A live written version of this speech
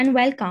and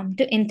welcome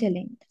to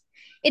InterLinked.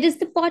 It is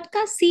the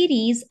podcast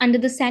series under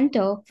the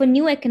Center for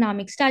New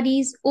Economic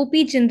Studies, OP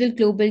Jindal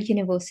Global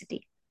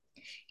University.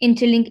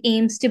 InterLink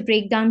aims to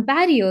break down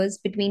barriers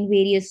between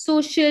various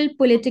social,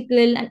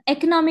 political, and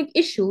economic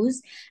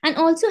issues and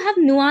also have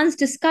nuanced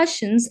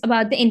discussions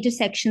about the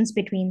intersections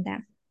between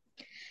them.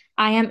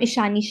 I am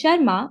Ishani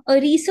Sharma,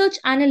 a research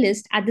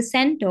analyst at the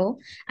center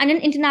and an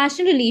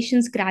international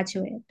relations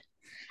graduate.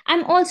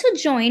 I'm also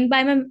joined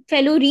by my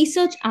fellow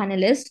research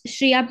analyst,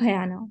 Shreya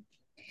Bhayana.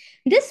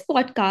 This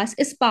podcast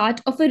is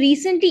part of a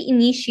recently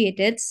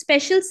initiated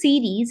special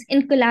series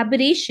in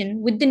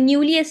collaboration with the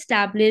newly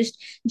established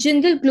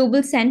Jindal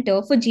Global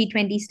Center for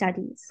G20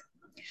 Studies.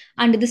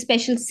 Under the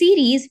special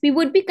series, we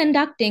would be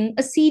conducting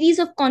a series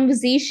of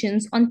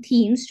conversations on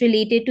themes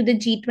related to the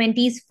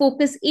G20's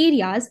focus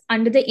areas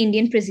under the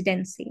Indian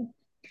presidency.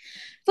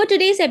 For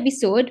today's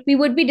episode, we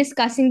would be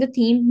discussing the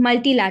theme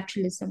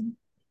multilateralism.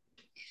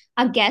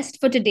 Our guest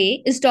for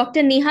today is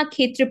Dr. Neha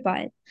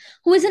Khetrapal,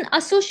 who is an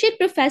associate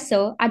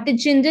professor at the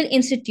Jindal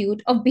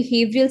Institute of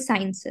Behavioral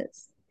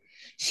Sciences.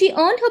 She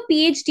earned her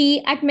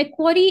PhD at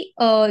Macquarie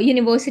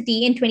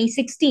University in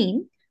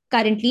 2016.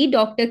 Currently,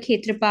 Dr.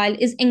 Khetrapal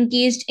is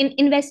engaged in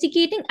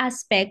investigating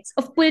aspects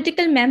of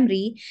political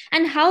memory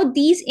and how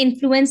these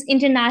influence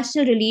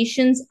international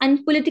relations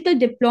and political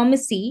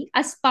diplomacy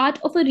as part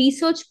of a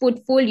research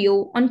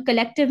portfolio on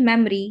collective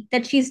memory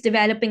that she is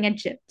developing at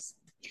JIPS.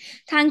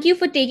 Thank you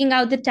for taking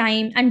out the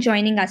time and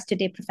joining us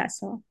today,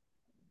 Professor.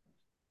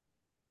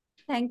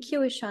 Thank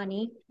you,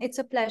 Ishani. It's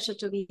a pleasure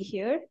to be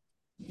here.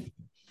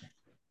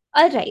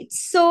 All right.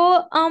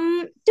 So,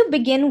 to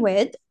begin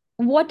with,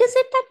 what is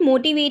it that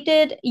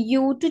motivated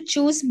you to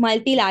choose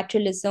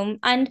multilateralism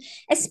and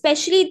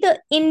especially the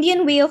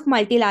Indian way of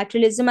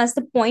multilateralism as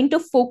the point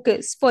of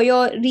focus for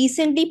your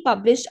recently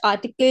published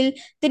article,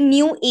 The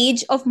New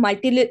Age of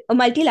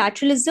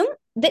Multilateralism,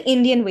 the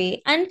Indian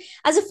Way? And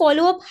as a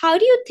follow up, how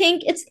do you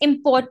think it's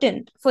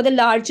important for the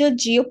larger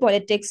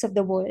geopolitics of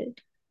the world?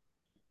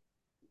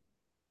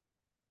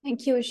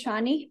 Thank you,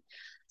 Ishani.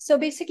 So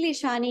basically,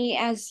 Ishani,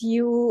 as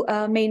you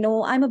may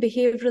know, I'm a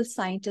behavioral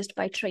scientist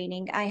by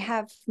training. I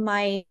have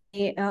my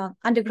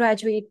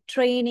undergraduate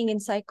training in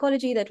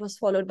psychology that was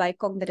followed by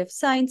cognitive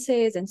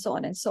sciences and so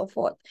on and so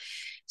forth.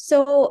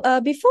 So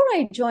before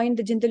I joined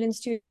the Jindal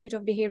Institute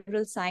of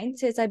Behavioral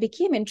Sciences, I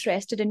became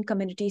interested in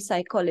community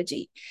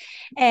psychology.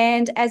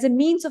 And as a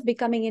means of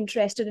becoming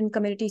interested in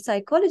community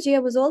psychology, I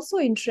was also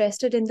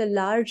interested in the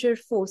larger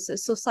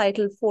forces,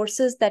 societal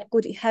forces that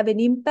could have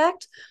an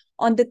impact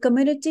on the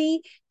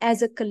community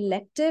as a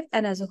collective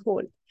and as a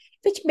whole,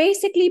 which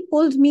basically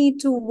pulled me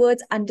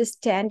towards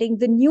understanding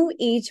the new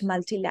age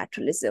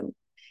multilateralism.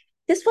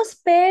 This was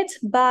paired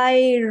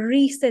by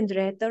recent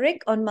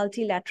rhetoric on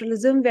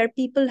multilateralism, where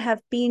people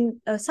have been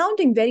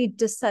sounding very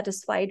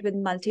dissatisfied with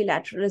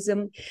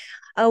multilateralism,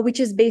 which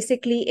is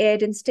basically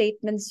aired in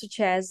statements such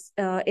as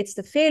it's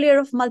the failure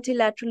of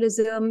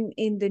multilateralism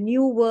in the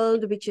new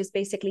world, which is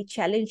basically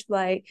challenged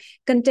by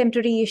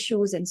contemporary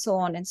issues and so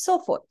on and so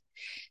forth.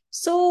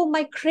 So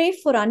my crave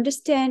for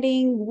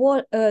understanding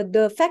what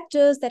the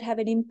factors that have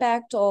an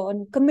impact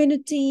on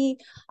community,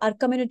 our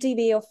community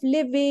way of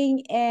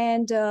living,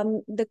 and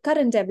the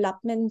current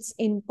developments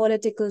in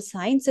political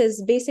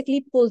sciences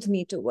basically pulled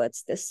me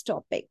towards this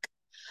topic.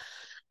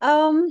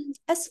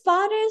 As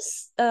far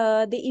as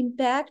the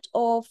impact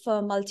of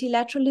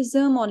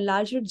multilateralism on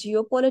larger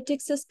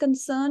geopolitics is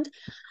concerned,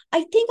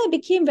 I think I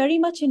became very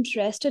much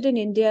interested in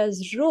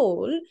India's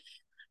role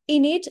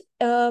in it,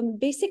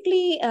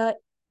 basically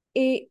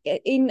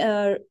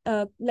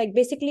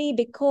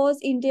because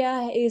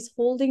India is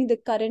holding the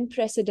current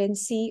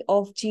presidency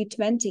of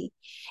G20,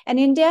 and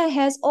India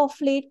has of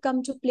late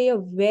come to play a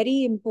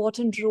very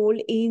important role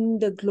in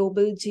the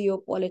global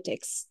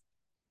geopolitics.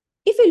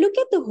 If we look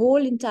at the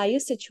whole entire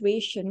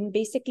situation,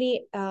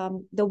 basically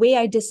the way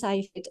I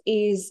decide it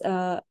is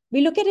we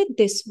look at it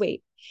this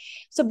way.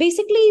 So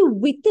basically,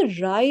 with the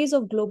rise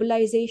of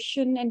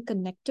globalization and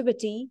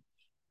connectivity,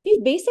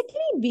 we've basically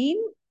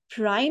been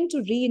primed to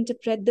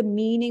reinterpret the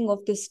meaning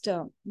of this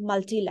term,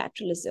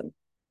 multilateralism.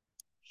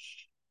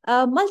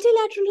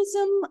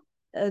 Multilateralism,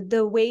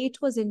 the way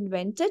it was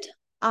invented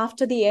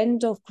after the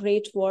end of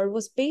Great War,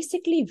 was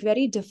basically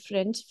very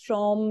different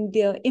from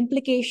the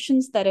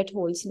implications that it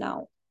holds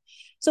now.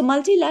 So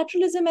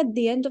multilateralism at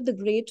the end of the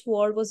Great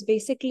War was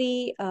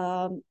basically,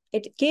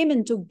 it came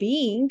into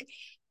being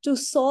to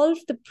solve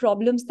the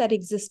problems that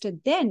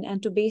existed then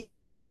and to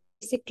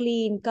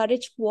basically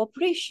encourage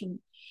cooperation,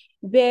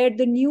 where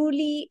the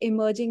newly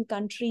emerging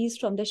countries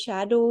from the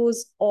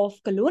shadows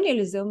of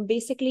colonialism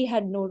basically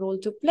had no role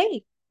to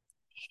play.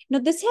 Now,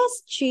 this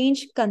has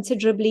changed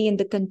considerably in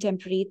the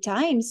contemporary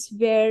times,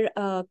 where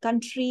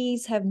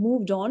countries have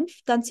moved on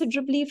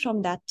considerably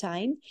from that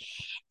time,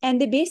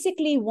 and they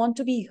basically want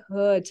to be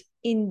heard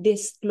in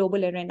this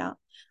global arena.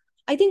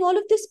 I think all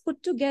of this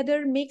put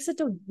together makes it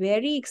a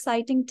very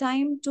exciting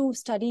time to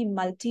study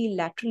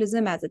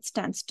multilateralism as it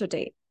stands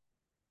today.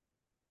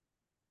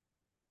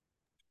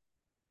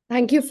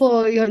 Thank you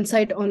for your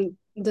insight on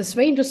this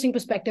very interesting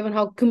perspective on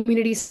how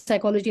community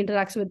psychology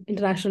interacts with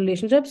international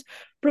relationships.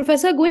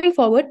 Professor, going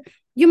forward,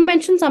 you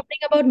mentioned something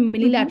about Mhm.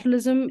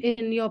 multilateralism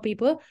in your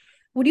paper.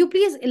 Would you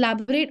please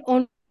elaborate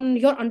on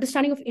your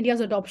understanding of India's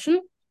adoption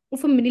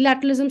of a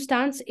multilateralism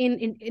stance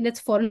in its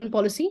foreign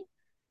policy?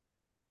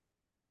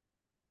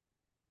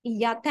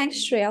 Yeah,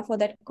 thanks, Shreya, for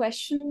that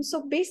question.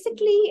 So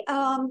basically,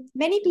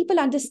 many people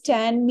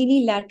understand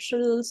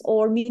minilaterals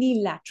or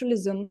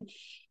minilateralism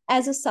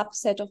as a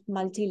subset of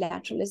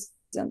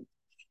multilateralism.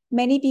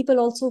 Many people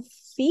also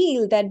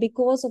feel that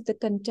because of the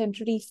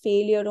contemporary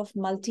failure of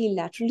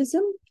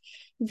multilateralism,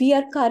 we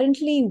are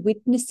currently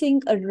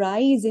witnessing a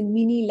rise in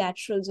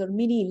minilaterals or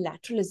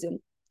minilateralism.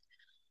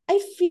 I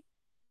feel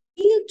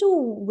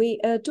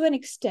to an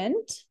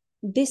extent,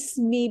 this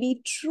may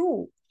be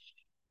true,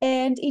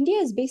 and India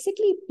is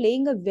basically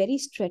playing a very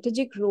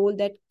strategic role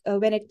that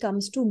when it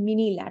comes to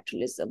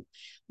minilateralism,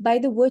 by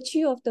the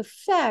virtue of the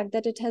fact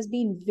that it has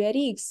been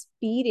very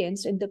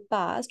experienced in the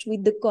past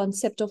with the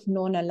concept of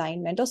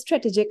non-alignment or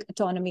strategic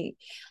autonomy,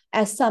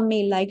 as some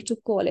may like to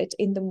call it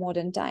in the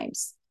modern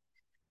times.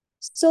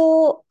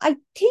 So I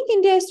think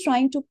India is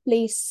trying to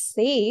play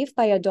safe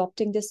by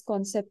adopting this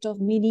concept of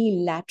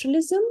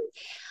minilateralism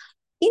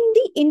in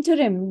the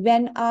interim,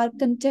 when our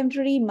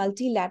contemporary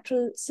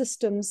multilateral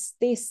systems,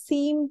 they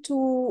seem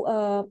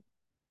to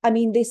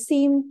they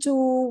seem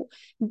to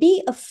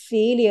be a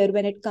failure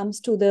when it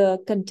comes to the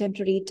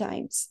contemporary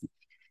times.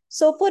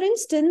 So, for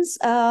instance,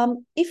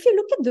 if you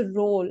look at the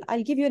role,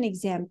 I'll give you an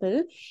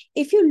example.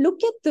 If you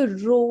look at the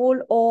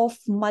role of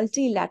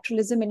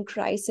multilateralism in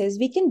crisis,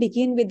 we can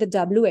begin with the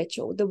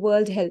WHO, the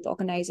World Health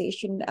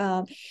Organization.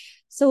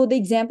 So, the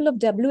example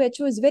of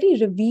WHO is very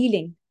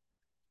revealing,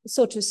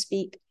 so to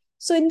speak.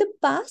 So, in the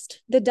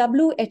past, the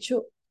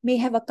WHO may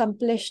have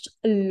accomplished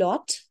a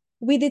lot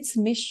with its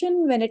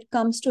mission when it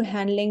comes to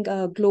handling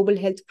a global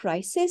health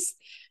crisis,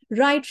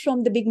 right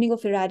from the beginning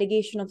of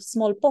eradication of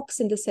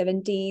smallpox in the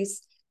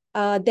 70s,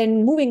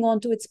 then moving on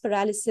to its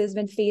paralysis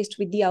when faced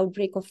with the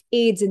outbreak of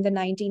AIDS in the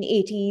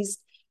 1980s,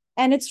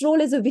 and its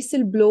role as a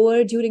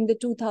whistleblower during the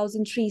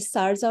 2003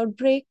 SARS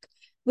outbreak,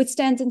 which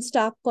stands in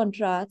stark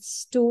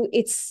contrast to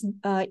its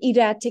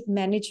erratic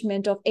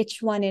management of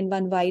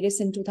H1N1 virus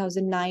in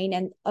 2009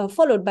 and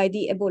followed by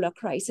the Ebola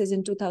crisis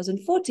in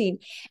 2014.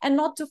 And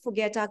not to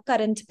forget our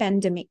current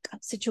pandemic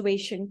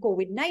situation,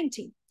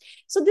 COVID-19.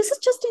 So this is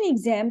just an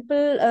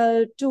example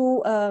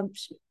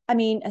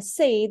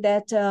say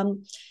that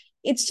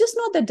it's just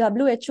not the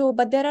WHO,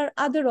 but there are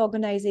other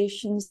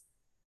organizations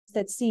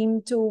that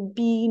seem to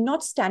be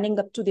not standing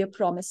up to their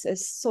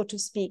promises, so to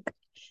speak.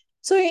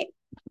 So,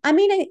 I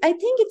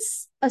think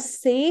it's a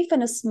safe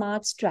and a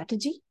smart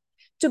strategy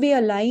to be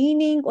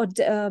aligning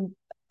playing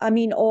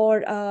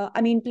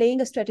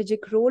a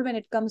strategic role when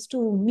it comes to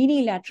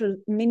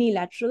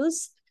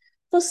minilaterals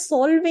for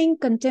solving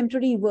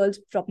contemporary world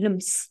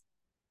problems.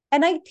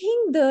 And I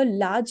think the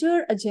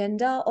larger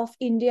agenda of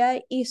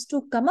India is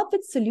to come up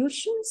with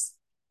solutions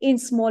in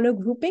smaller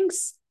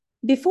groupings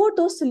before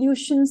those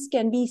solutions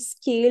can be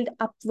scaled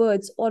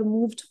upwards or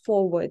moved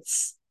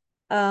forwards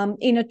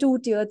in a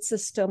two-tiered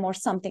system or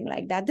something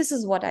like that. This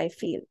is what I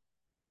feel.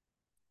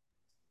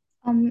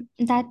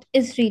 That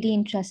is really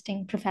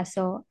interesting,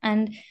 Professor.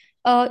 And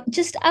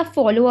just a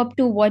follow up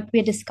to what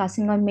we're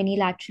discussing on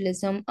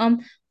minilateralism.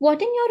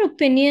 What, in your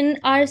opinion,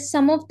 are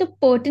some of the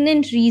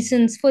pertinent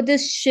reasons for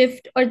this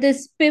shift or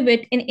this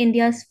pivot in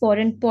India's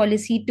foreign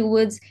policy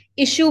towards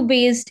issue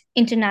based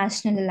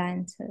international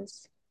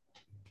alliances?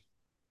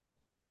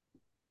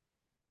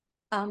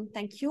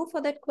 Thank you for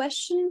that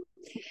question.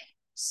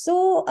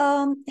 So,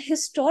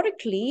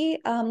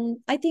 historically,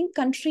 I think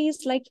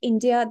countries like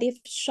India, they've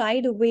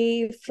shied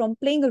away from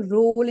playing a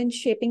role in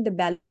shaping the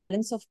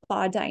balance of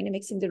power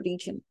dynamics in the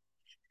region.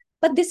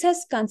 But this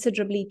has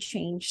considerably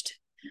changed,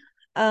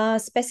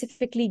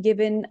 specifically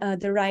given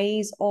the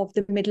rise of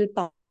the middle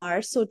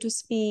power, so to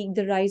speak,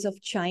 the rise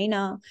of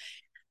China,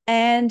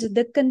 and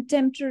the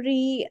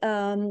contemporary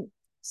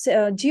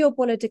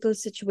geopolitical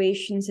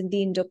situations in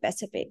the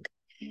Indo-Pacific.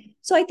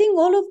 So I think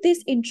all of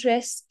these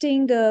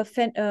interesting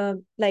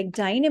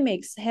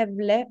dynamics have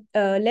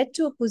led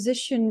to a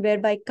position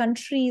whereby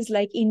countries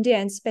like India,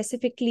 and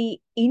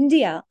specifically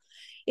India,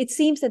 it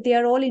seems that they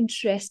are all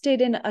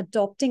interested in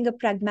adopting a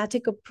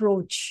pragmatic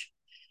approach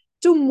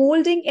to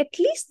molding at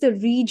least the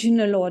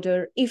regional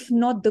order, if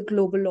not the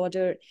global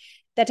order,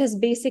 that has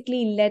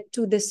basically led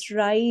to this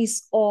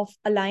rise of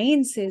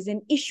alliances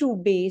in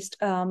issue-based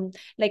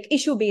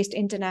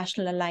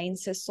international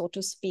alliances, so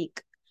to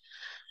speak.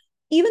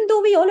 Even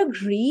though we all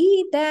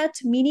agree that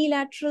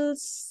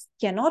minilaterals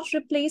cannot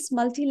replace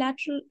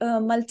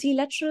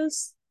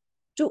multilaterals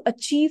to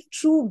achieve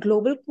true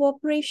global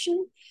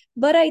cooperation,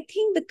 but I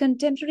think the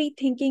contemporary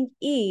thinking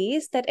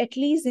is that at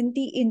least in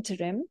the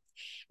interim,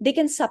 they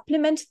can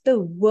supplement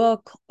the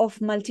work of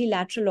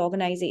multilateral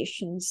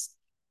organizations,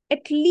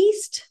 at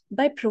least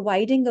by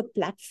providing a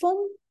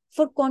platform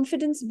for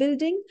confidence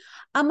building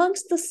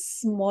amongst the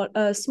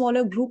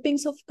smaller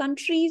groupings of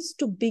countries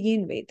to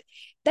begin with.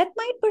 That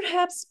might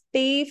perhaps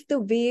pave the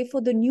way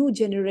for the new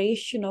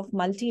generation of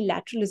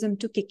multilateralism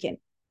to kick in.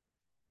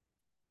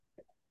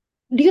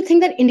 Do you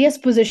think that India's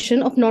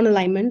position of non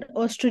alignment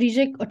or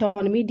strategic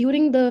autonomy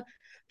during the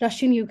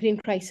Russian Ukraine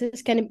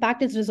crisis can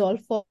impact its resolve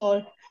for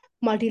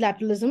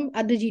multilateralism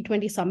at the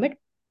G20 summit?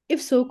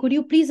 If so, could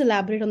you please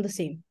elaborate on the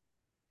same?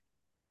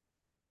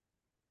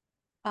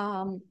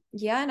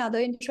 Yeah, another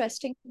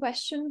interesting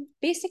question.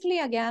 Basically,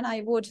 again,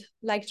 I would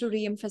like to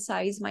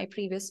re-emphasize my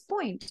previous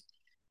point.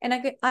 And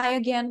I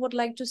again would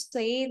like to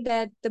say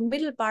that the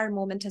middle power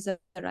moment has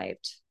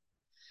arrived.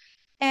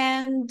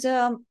 And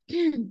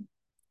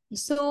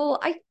so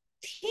I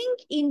think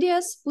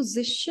India's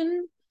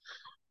position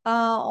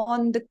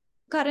on the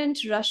current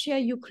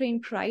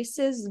Russia-Ukraine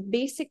crisis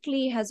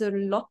basically has a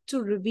lot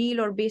to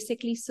reveal, or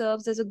basically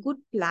serves as a good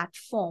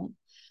platform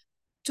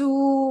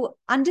to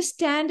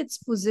understand its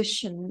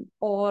position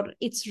or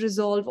its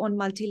resolve on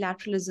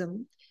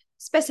multilateralism,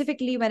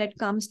 specifically when it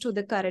comes to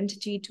the current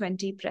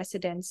G20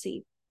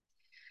 presidency.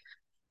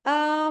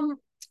 Um,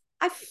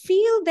 I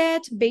feel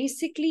that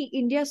basically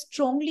India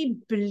strongly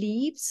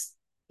believes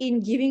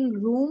in giving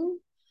room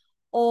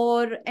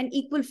or an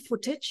equal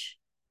footage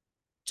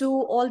to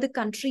all the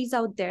countries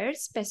out there,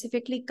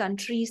 specifically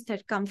countries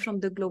that come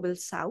from the global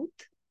south.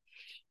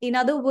 In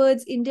other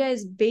words, India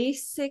is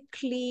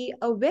basically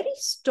a very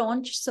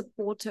staunch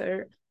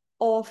supporter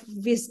of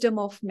wisdom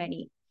of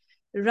many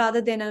rather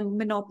than a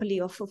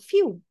monopoly of a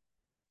few.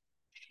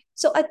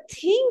 So I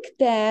think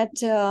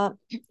that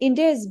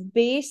India is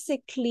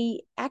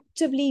basically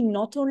actively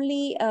not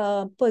only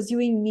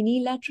pursuing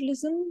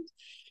minilateralism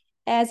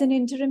as an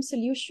interim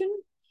solution,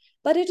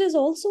 but it is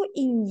also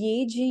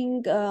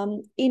engaging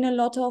in a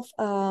lot of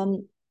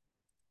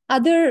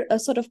other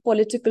sort of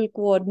political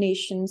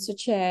coordination,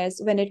 such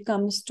as when it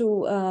comes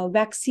to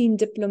vaccine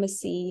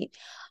diplomacy,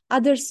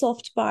 other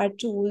soft power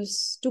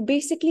tools to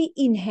basically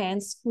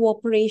enhance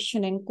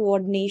cooperation and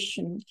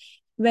coordination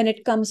when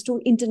it comes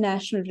to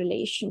international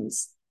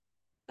relations.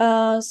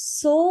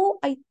 So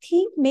I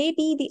think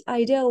maybe the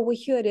idea over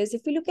here is,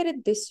 if we look at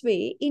it this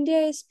way,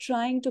 India is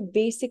trying to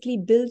basically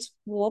build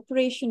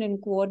cooperation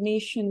and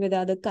coordination with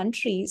other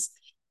countries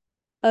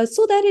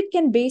so that it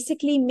can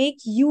basically make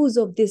use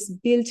of these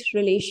built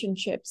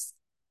relationships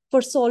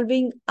for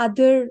solving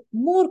other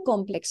more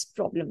complex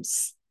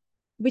problems,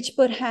 which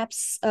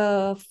perhaps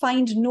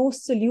find no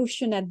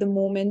solution at the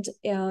moment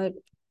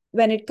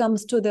when it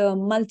comes to the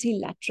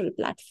multilateral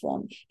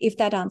platform, if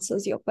that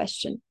answers your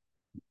question.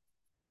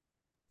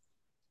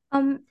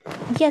 Um,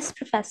 yes,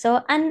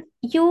 Professor. And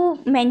you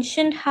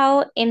mentioned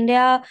how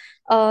India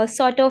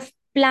sort of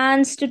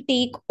plans to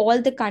take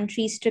all the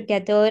countries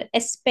together,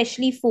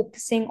 especially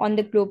focusing on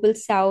the global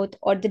south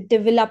or the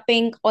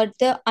developing or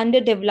the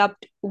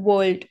underdeveloped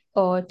world,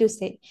 to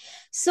say.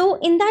 So,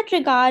 in that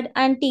regard,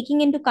 and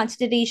taking into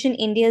consideration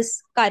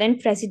India's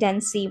current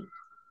presidency,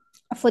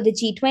 for the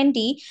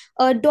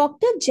G20,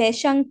 Dr.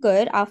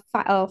 Jaishankar,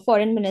 our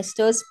foreign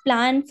minister's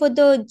plan for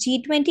the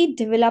G20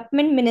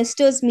 development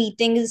ministers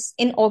meetings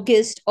in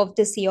August of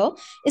this year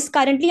is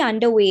currently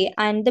underway,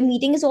 and the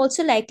meeting is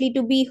also likely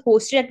to be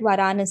hosted at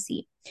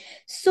Varanasi.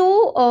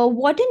 So,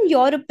 what, in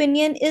your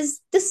opinion, is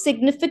the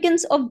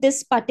significance of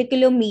this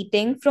particular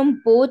meeting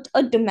from both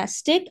a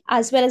domestic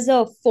as well as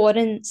a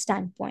foreign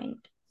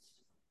standpoint?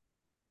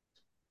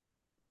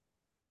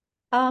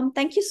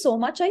 Thank you so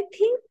much. I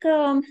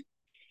think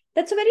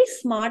that's a very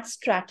smart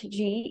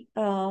strategy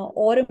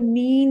or a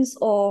means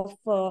of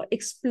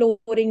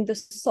exploring the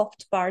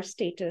soft power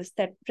status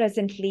that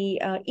presently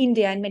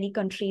India and many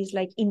countries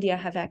like India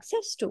have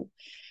access to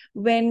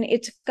when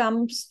it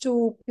comes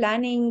to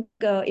planning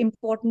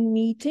important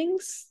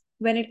meetings,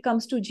 when it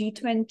comes to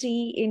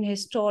G20 in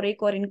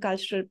historic or in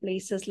cultural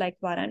places like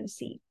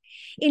Varanasi.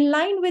 In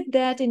line with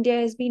that, India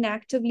has been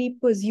actively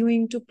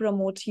pursuing to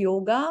promote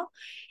yoga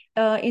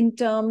in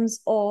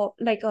terms of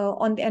like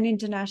on an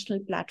international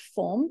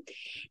platform.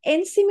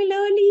 And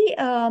similarly,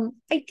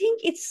 I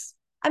think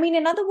I mean,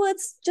 in other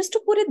words, just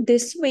to put it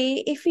this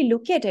way, if we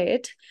look at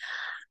it,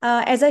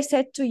 as I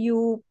said to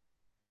you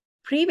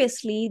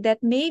previously, that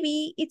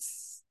maybe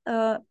it's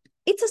a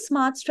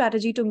smart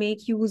strategy to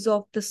make use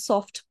of the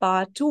soft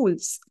power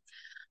tools,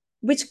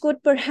 which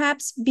could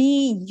perhaps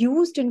be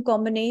used in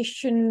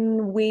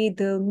combination with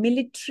the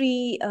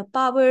military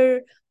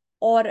power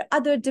or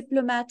other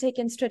diplomatic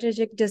and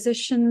strategic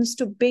decisions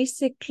to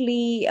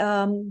basically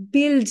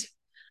build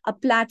a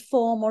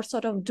platform or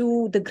sort of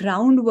do the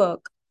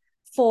groundwork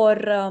for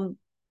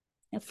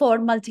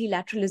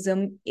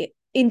multilateralism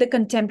in the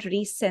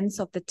contemporary sense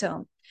of the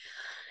term.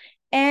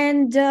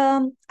 And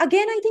again,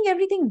 I think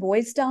everything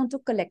boils down to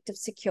collective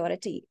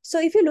security.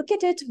 So if you look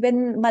at it,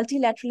 when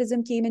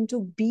multilateralism came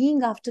into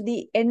being after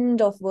the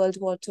end of World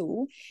War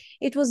II,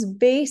 it was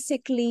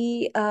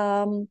basically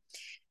to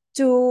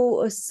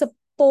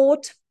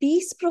support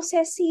peace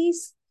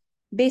processes.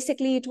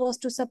 Basically, it was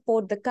to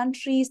support the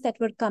countries that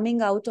were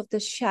coming out of the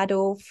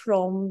shadows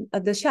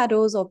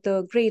of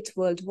the Great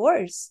World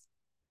Wars.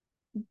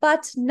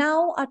 But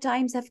now our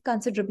times have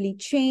considerably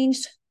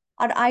changed.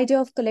 Our idea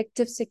of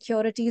collective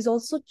security has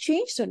also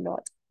changed a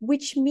lot,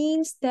 which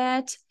means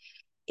that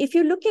if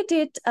you look at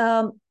it,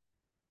 our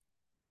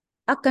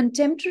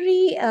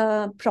contemporary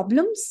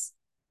problems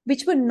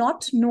which were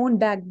not known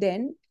back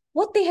then,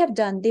 what they have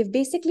done, they've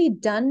basically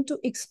done to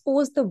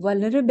expose the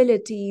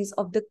vulnerabilities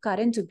of the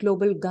current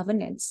global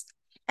governance.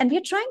 And we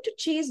are trying to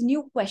chase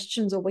new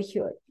questions over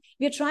here.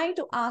 We are trying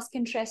to ask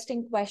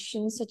interesting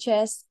questions such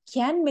as,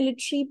 can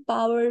military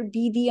power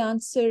be the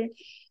answer?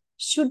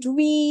 Should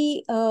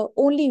we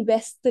only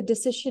vest the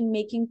decision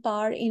making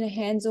power in the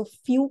hands of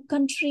few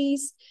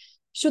countries?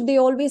 Should they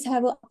always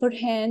have an upper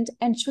hand,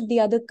 and should the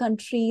other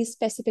countries,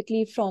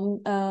 specifically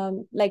from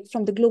like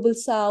from the global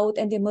south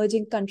and the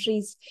emerging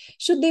countries,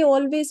 should they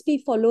always be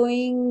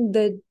following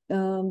the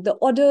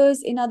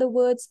orders, in other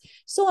words,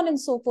 so on and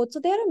so forth? So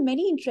there are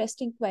many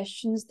interesting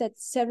questions that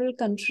several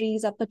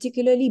countries are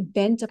particularly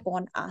bent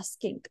upon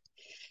asking.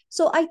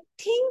 So I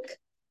think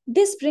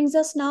this brings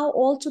us now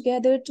all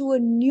together to a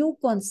new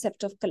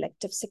concept of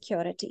collective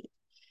security,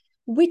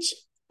 which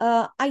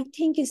I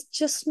think is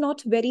just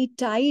not very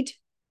tied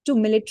to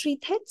military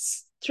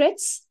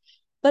threats,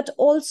 but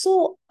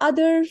also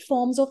other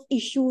forms of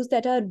issues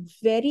that are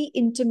very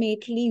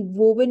intimately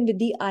woven with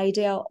the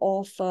idea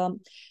of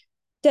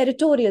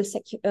territorial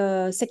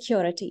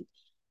security.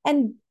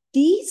 And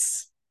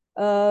these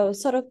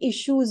sort of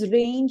issues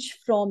range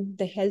from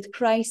the health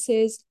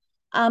crisis,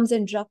 arms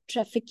and drug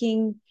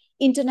trafficking,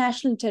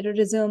 international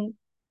terrorism,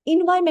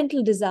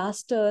 environmental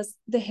disasters,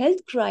 the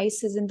health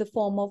crisis in the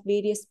form of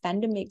various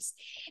pandemics.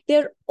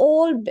 They're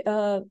all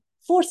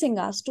forcing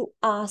us to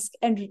ask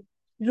and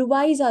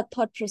revise our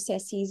thought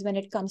processes when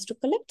it comes to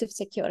collective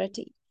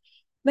security.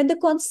 When the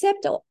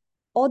concept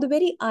or the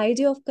very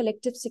idea of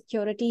collective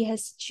security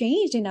has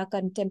changed in our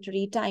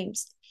contemporary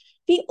times,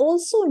 we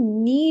also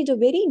need a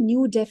very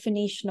new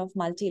definition of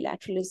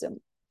multilateralism.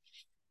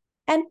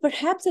 And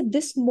perhaps at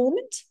this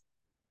moment,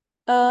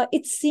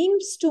 it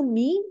seems to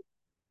me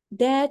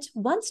that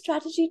one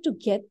strategy to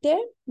get there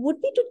would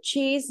be to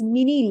chase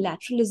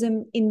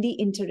mini-lateralism in the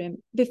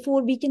interim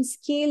before we can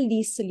scale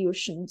these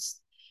solutions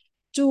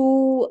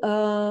to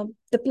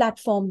the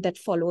platform that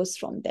follows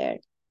from there,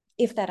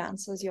 if that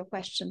answers your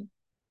question.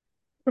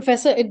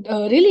 Professor, it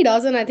really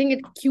does, and I think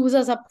it cues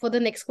us up for the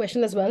next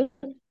question as well,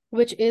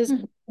 which is,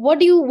 Mhm.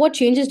 what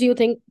changes do you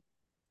think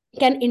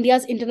can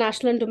India's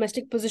international and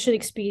domestic position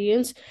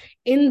experience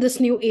in this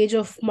new age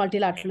of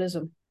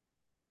multilateralism?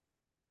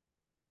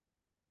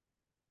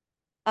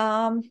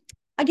 Um,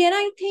 Again,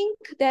 I think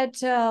that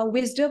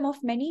wisdom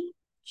of many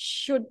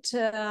should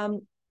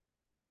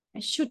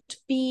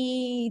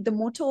be the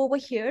motto over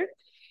here.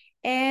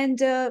 And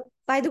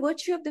by the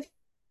virtue of the fact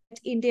that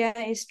India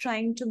is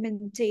trying to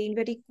maintain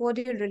very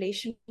cordial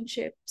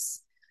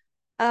relationships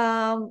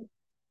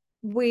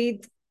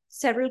with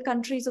several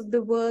countries of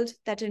the world,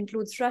 that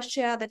includes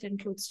Russia, that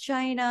includes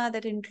China,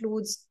 that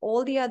includes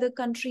all the other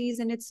countries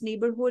in its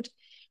neighborhood,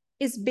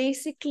 is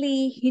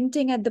basically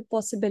hinting at the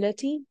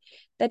possibility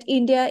that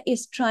India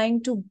is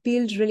trying to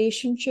build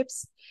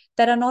relationships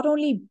that are not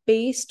only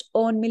based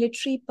on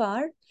military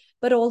power,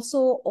 but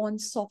also on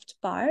soft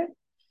power,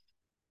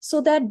 so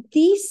that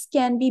these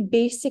can be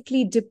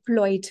basically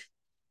deployed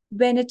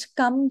when it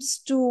comes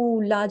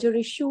to larger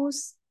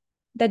issues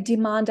that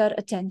demand our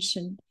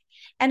attention.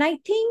 And I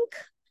think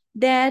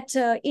that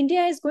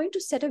India is going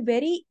to set a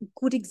very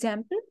good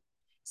example.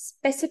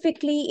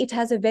 Specifically, it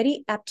has a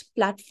very apt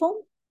platform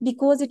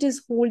because it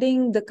is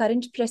holding the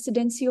current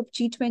presidency of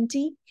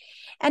G20,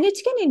 and it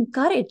can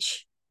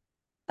encourage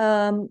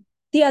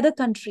the other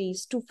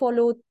countries to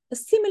follow a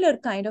similar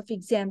kind of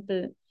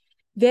example,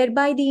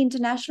 whereby the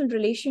international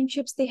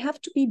relationships, they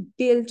have to be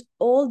built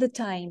all the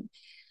time,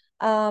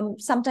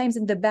 sometimes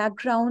in the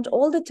background,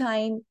 all the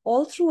time,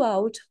 all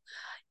throughout,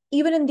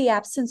 even in the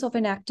absence of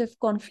an active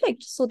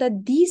conflict, so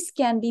that these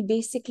can be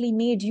basically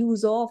made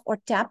use of or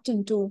tapped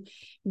into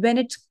when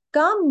it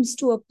comes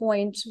to a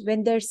point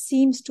when there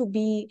seems to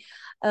be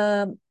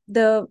when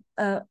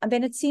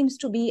it seems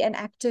to be an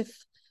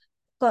active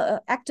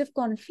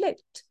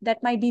conflict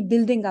that might be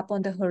building up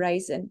on the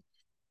horizon.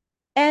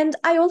 And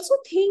I also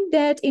think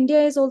that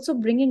India is also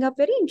bringing up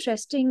very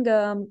interesting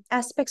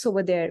aspects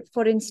over there.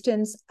 For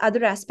instance,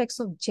 other aspects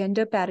of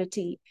gender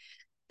parity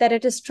that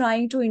it is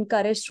trying to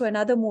encourage through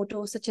another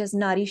motto, such as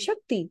Nari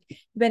Shakti,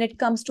 when it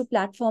comes to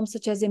platforms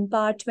such as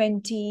Empower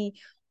 20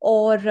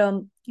 or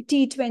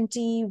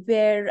T20,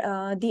 where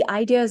the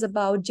ideas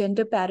about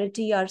gender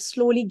parity are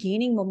slowly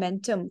gaining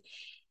momentum.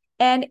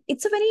 And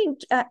it's a very,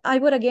 I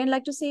would again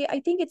like to say, I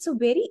think it's a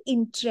very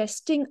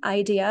interesting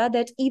idea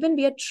that even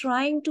we are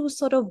trying to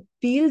sort of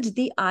build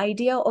the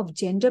idea of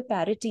gender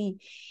parity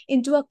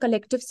into a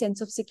collective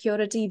sense of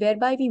security,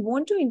 whereby we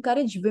want to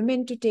encourage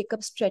women to take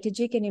up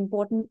strategic and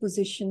important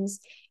positions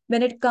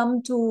when it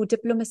comes to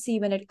diplomacy,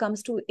 when it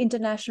comes to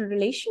international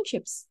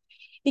relationships.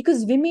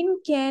 Because women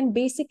can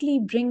basically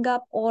bring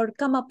up or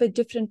come up with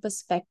different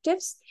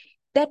perspectives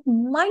that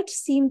might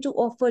seem to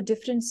offer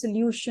different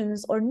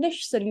solutions or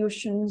niche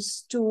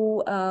solutions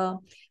to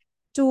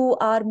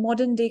our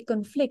modern day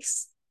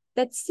conflicts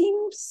that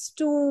seems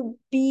to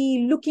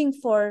be looking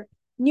for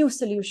new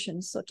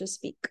solutions, so to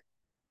speak.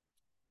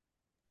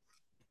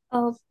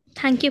 Uh,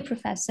 Thank you,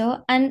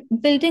 Professor. And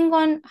building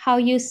on how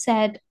you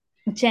said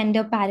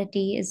gender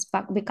parity is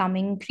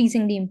becoming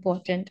increasingly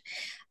important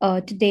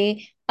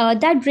today.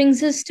 That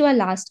brings us to our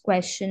last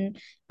question,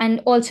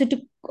 and also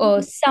to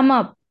sum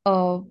up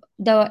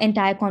the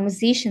entire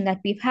conversation that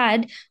we've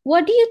had.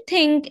 What do you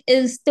think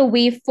is the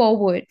way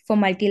forward for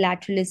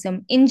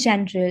multilateralism in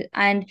general,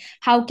 and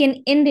how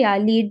can India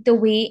lead the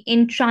way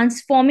in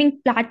transforming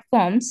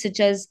platforms such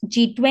as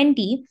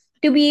G20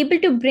 to be able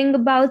to bring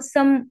about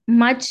some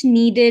much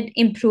needed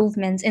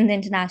improvements in the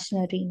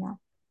international arena?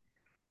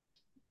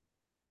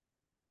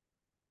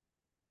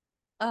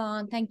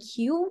 Thank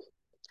you.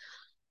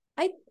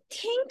 I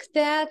think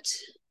that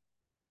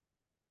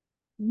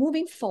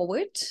moving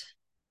forward,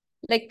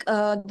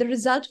 the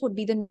result would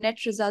be the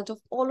net result of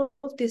all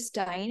of these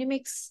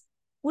dynamics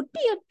would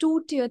be a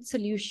two-tiered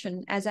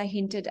solution, as I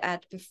hinted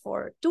at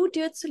before.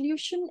 Two-tiered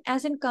solution,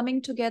 as in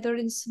coming together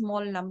in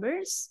small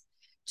numbers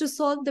to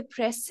solve the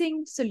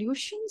pressing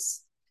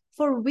solutions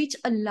for which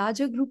a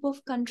larger group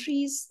of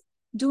countries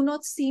do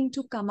not seem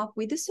to come up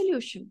with a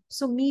solution.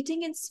 So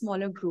meeting in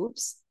smaller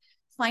groups,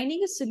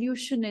 finding a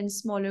solution in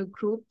smaller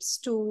groups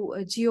to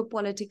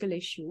geopolitical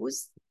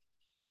issues,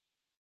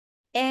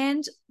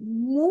 and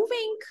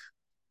moving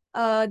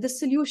the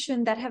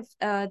solution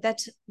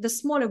that the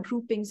smaller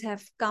groupings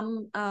have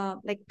come to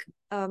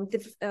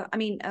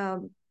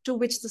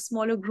which the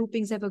smaller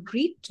groupings have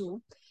agreed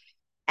to,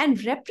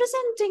 and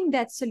representing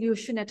that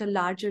solution at a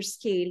larger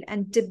scale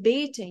and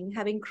debating,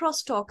 having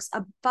crosstalks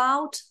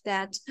about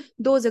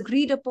those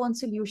agreed upon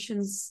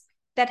solutions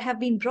that have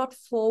been brought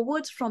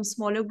forward from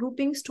smaller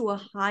groupings to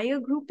a higher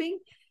grouping,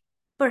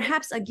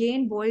 perhaps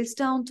again boils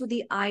down to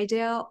the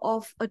idea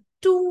of a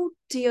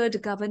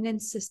two-tiered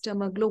governance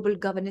system, a global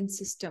governance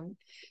system,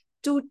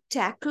 to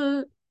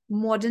tackle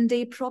modern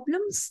day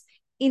problems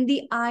in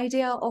the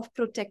idea of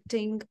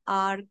protecting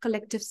our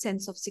collective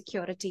sense of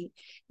security.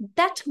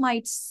 That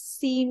might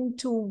seem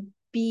to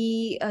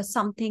be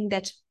something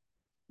that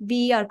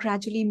we are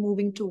gradually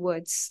moving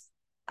towards.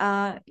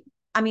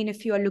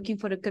 If you are looking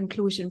for a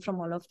conclusion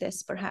from all of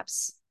this,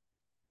 perhaps.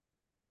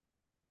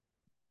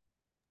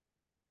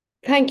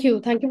 Thank you,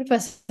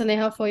 Professor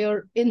Neha, for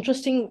your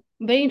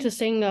very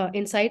interesting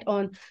insight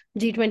on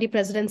G20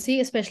 presidency,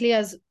 especially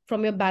as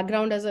from your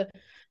background as a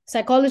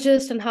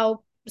psychologist, and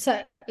how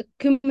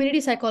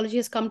community psychology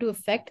has come to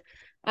affect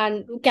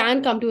and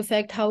can come to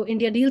affect how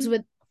India deals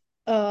with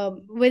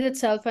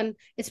itself and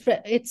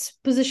its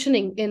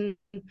positioning in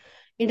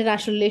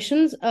international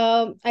relations.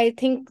 I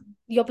think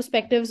your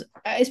perspectives,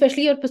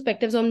 especially your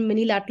perspectives on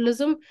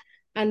minilateralism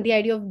and the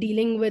idea of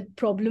dealing with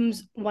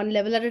problems one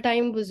level at a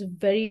time, was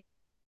very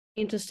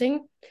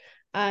interesting.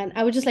 And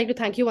I would just like to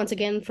thank you once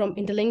again from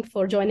InterLinked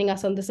for joining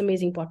us on this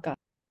amazing podcast.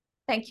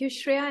 Thank you,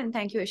 Shreya, and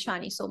thank you,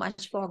 Ishani, so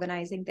much for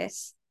organizing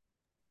this.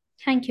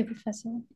 Thank you, Professor.